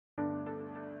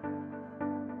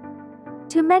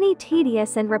Too many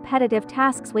tedious and repetitive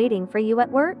tasks waiting for you at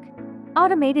work?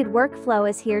 Automated Workflow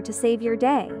is here to save your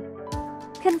day.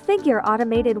 Configure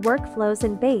automated workflows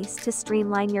in Base to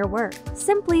streamline your work.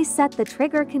 Simply set the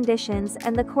trigger conditions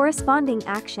and the corresponding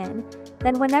action,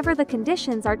 then whenever the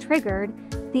conditions are triggered,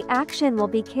 the action will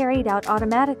be carried out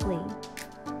automatically.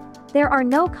 There are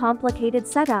no complicated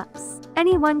setups.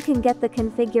 Anyone can get the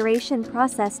configuration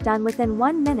process done within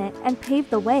 1 minute and pave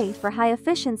the way for high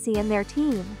efficiency in their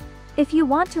team. If you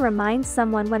want to remind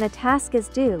someone when a task is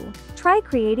due, try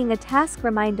creating a task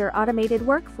reminder automated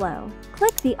workflow.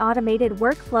 Click the automated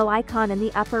workflow icon in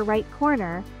the upper right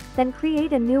corner, then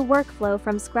create a new workflow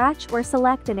from scratch or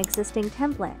select an existing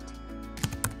template.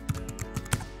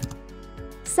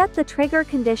 Set the trigger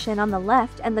condition on the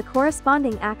left and the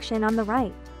corresponding action on the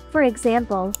right. For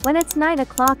example, when it's 9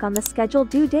 o'clock on the scheduled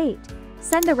due date,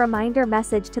 send a reminder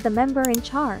message to the member in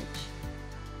charge.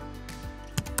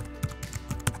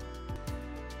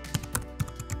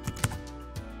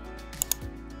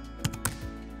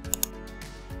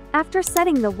 After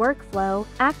setting the workflow,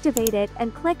 activate it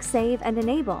and click Save and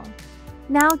Enable.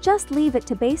 Now just leave it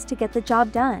to Base to get the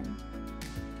job done.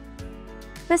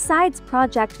 Besides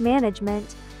project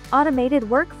management, automated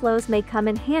workflows may come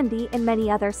in handy in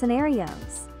many other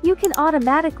scenarios. You can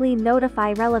automatically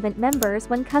notify relevant members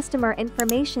when customer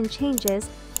information changes,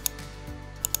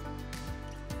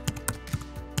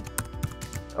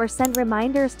 or send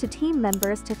reminders to team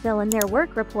members to fill in their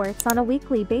work reports on a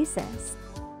weekly basis.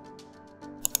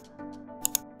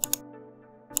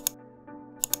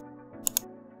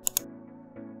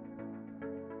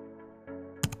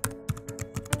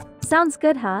 Sounds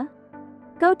good, huh?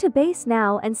 Go to Base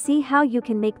now and see how you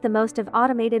can make the most of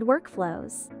automated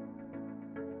workflows.